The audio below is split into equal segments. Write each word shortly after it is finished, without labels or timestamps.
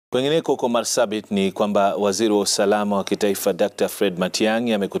Kwengineko kwa Marsabit ni kwamba waziri wa usalama wa kitaifa Dr.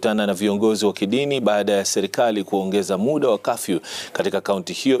 Matiangi amekutana na viongozi wa kidini baada ya serikali kuongeza muda wa kafyu katika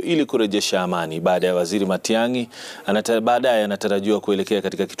kaunti hiyo ili kurejesha amani. Baada ya Waziri Matiang'i baadaye anatarajiwa kuelekea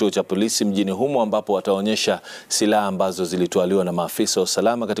katika kituo cha polisi mjini humo ambapo ataonyesha silaha ambazo zilitwaliwa na maafisa wa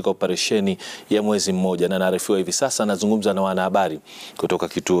usalama katika operesheni ya mwezi mmoja. Na naarifiwa hivi sasa anazungumza na wanahabari kutoka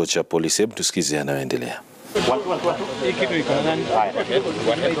kituo cha polisi. Hebu tusikize yanayoendelea.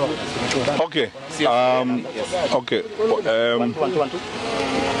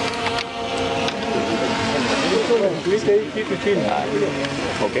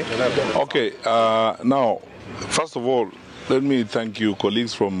 Now, first of all, let me thank you,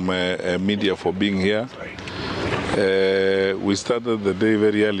 colleagues from media, for being here. We started the day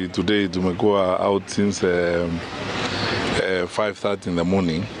very early today. Tumekuwa out since 5:30 in the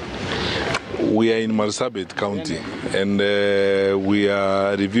morning. We are in Marsabit County, and we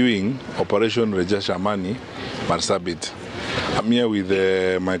are reviewing Operation Kurejesha Amani, Marsabit. I'm here with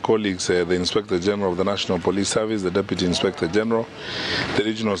my colleagues, the Inspector General of the National Police Service, the Deputy Inspector General, the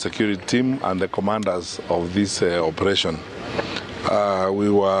Regional Security Team, and the commanders of this operation. We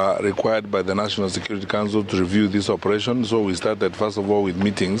were required by the National Security Council to review this operation, so we started first of all with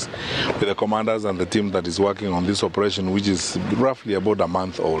meetings with the commanders and the team that is working on this operation, which is roughly about a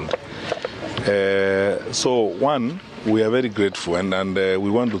month old. So one, we are very grateful, and we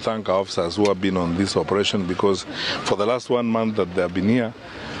want to thank our officers who have been on this operation, because for the last 1 month that they have been here,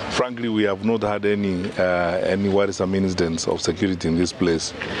 frankly, we have not had any worrisome incidents of security in this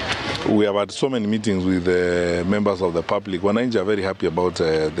place. We have had so many meetings with members of the public. Wananchi are very happy about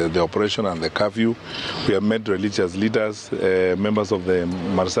the operation and the curfew. We have met religious leaders, members of the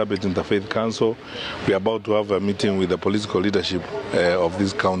Marsabit Interfaith Council. We are about to have a meeting with the political leadership of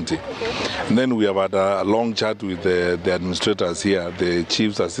this county. And then we have had a long chat with the administrators here, the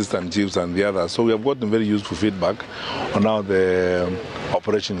chiefs, assistant chiefs, and the others. So we have gotten very useful feedback on how the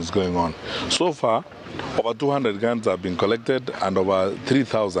operation is going on. So far, over 200 guns have been collected and over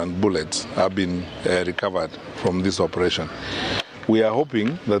 3,000 bullets have been recovered from this operation. We are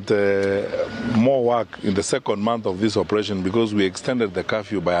hoping that more work in the second month of this operation, because we extended the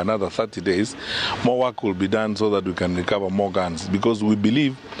curfew by another 30 days, more work will be done so that we can recover more guns. Because we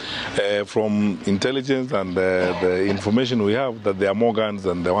believe from intelligence and the information we have that there are more guns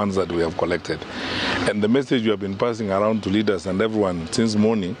than the ones that we have collected. And the message we have been passing around to leaders and everyone since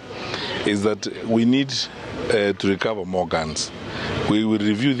morning is that we need to recover more guns. We will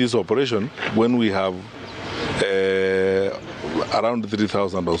review this operation when we have around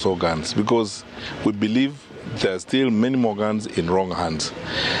 3,000 or so guns, because we believe there are still many more guns in wrong hands.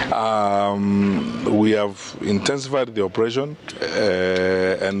 We have intensified the operation,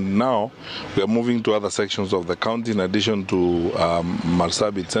 and now we are moving to other sections of the county in addition to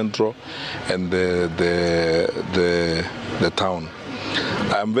Marsabit Central and the town.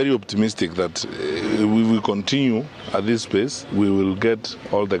 I'm very optimistic that we will continue at this pace. We will get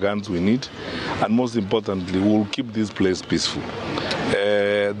all the guns we need, and most importantly, we will keep this place peaceful.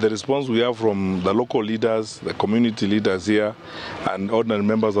 The response we have from the local leaders, the community leaders here, and ordinary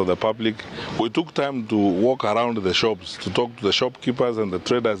members of the public, we took time to walk around the shops, to talk to the shopkeepers and the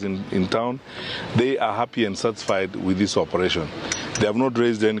traders in town. They are happy and satisfied with this operation. They have not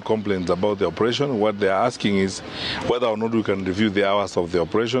raised any complaints about the operation. What they are asking is whether or not we can review the hours of the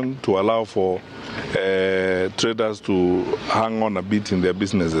operation to allow for traders to hang on a bit in their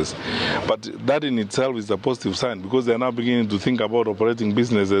businesses. But that in itself is a positive sign, because they are now beginning to think about operating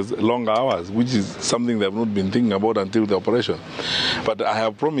businesses longer hours, which is something they have not been thinking about until the operation. But I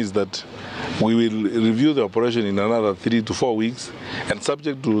have promised that we will review the operation in another 3 to 4 weeks, and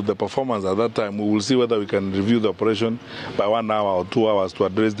subject to the performance at that time, we will see whether we can review the operation by 1 hour or 2 hours to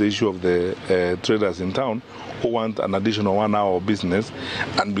address the issue of the traders in town who want an additional 1 hour of business,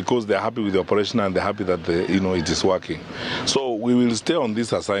 and because they're happy with the operation and they're happy that it is working. So we will stay on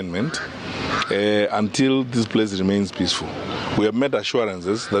this assignment until this place remains peaceful. We have made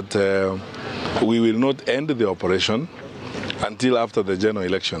assurances that we will not end the operation until after the general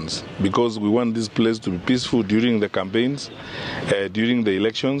elections, because we want this place to be peaceful during the campaigns, during the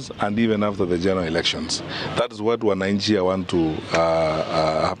elections, and even after the general elections. That is what wananchi want to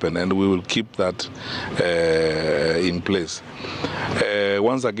happen, and we will keep that in place.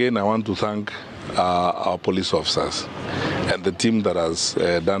 Once again, I want to thank our police officers and the team that has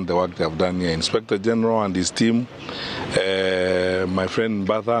done the work they have done here, Inspector General and his team, My friend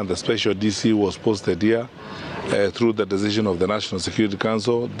Batha and the special DC was posted here. Through the decision of the National Security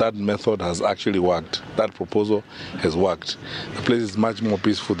Council, that method has actually worked. That proposal has worked. The place is much more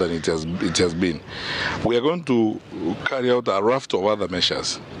peaceful than it has been. We are going to carry out a raft of other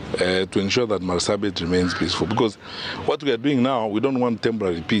measures to ensure that Marsabit remains peaceful. Because what we are doing now, we don't want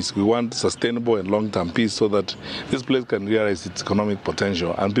temporary peace. We want sustainable and long-term peace so that this place can realize its economic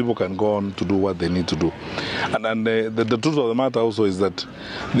potential and people can go on to do what they need to do. And the truth of the matter also is that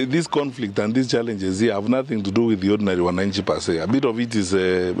this conflict and these challenges here have nothing to do with the ordinary wananchi per se. A bit of it is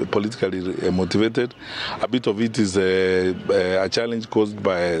politically motivated. A bit of it is a challenge caused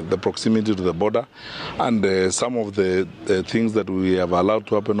by the proximity to the border and some of the things that we have allowed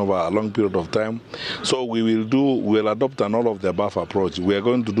to happen over a long period of time. So we will adopt an all-of-the-above approach. We are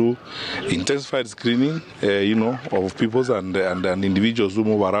going to do intensified screening, of peoples and individuals who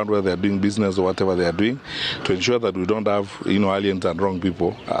move around where they are doing business or whatever they are doing, to ensure that we don't have, aliens and wrong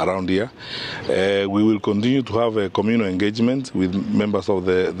people around here. We will continue to have a communal engagement with members of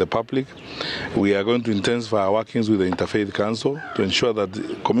the public. We are going to intensify our workings with the Interfaith Council to ensure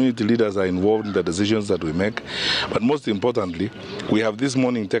that community leaders are involved in the decisions that we make. But most importantly, we have this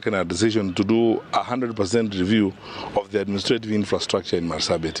morning taken a decision to do 100% review of the administrative infrastructure in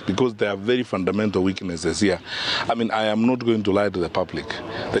Marsabit because there are very fundamental weaknesses here. I am not going to lie to the public.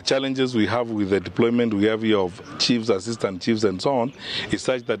 The challenges we have with the deployment we have here of chiefs, assistant chiefs and so on is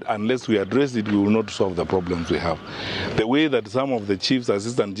such that unless we address it, we will not solve the problems we have. The way that some of the chiefs,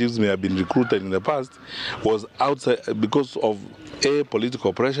 assistant chiefs may have been recruited in the past was outside because of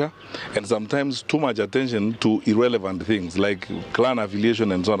political pressure and sometimes too much attention to irrelevant things like clan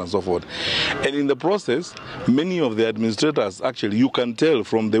affiliation and so on and so forth. And in the process, many of the administrators, actually, you can tell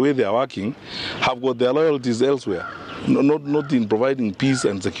from the way they are working, have got their loyalties elsewhere. Not in providing peace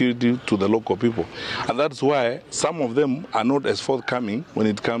and security to the local people. And that's why some of them are not as forthcoming when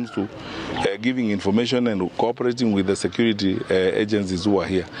it comes to giving information and cooperating with the security agencies who are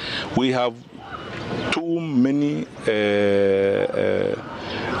here. We have too many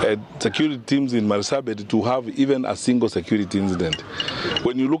security teams in Marsabit to have even a single security incident.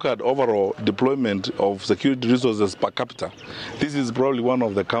 When you look at overall deployment of security resources per capita, this is probably one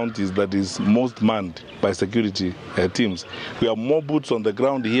of the counties that is most manned by security teams. We have more boots on the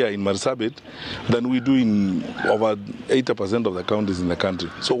ground here in Marsabit than we do in over 80% of the counties in the country.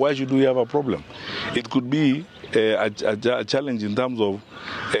 So why should we have a problem? It could be a challenge in terms of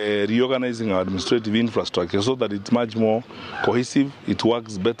reorganizing our administrative infrastructure so that it's much more cohesive, it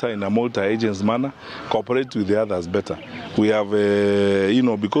works better in a multi-agents manner, cooperates with the others better. We have,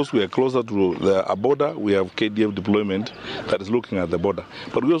 because we are closer to a border, we have KDF deployment that is looking at the border.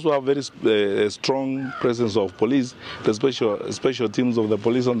 But we also have very strong presence of police, the special teams of the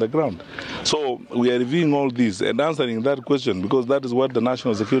police on the ground. So we are reviewing all this and answering that question because that is what the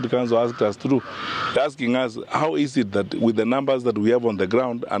National Security Council asked us to do. They're asking us, how is it that with the numbers that we have on the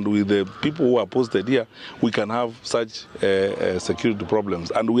ground and with the people who are posted here, we can have such security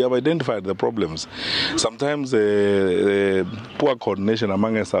problems? And we have identified the problems. Sometimes poor coordination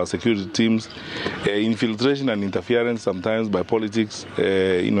among our security teams, infiltration and interference sometimes by politics,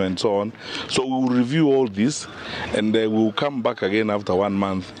 and so on. So we will review all this and we will come back again after 1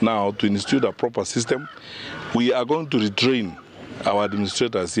 month now to institute a proper system. We are going to retrain our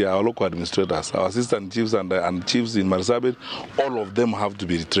administrators here, our local administrators, our assistant chiefs and chiefs in Marsabit. All of them have to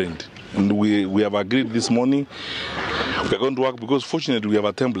be retrained. And we have agreed this morning we are going to work because fortunately we have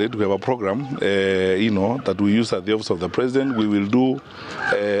a template, we have a program, that we use at the Office of the President. We will do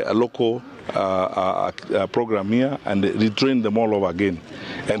a local program here and retrain them all over again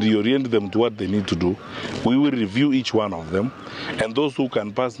and reorient them to what they need to do. We will review each one of them, and those who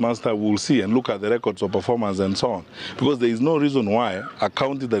can pass master will see and look at the records of performance and so on. Because there is no reason why a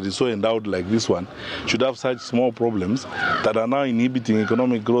county that is so endowed like this one should have such small problems that are now inhibiting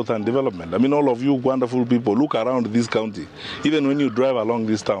economic growth and development. All of you wonderful people, look around this county. Even when you drive along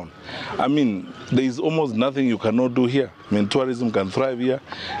this town, there is almost nothing you cannot do here. Tourism can thrive here,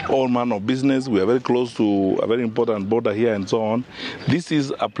 all manner of business. We are very close to a very important border here and so on. This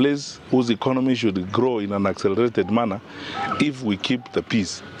is a place whose economy should grow in an accelerated manner if we keep the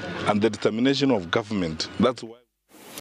peace and the determination of government. That's why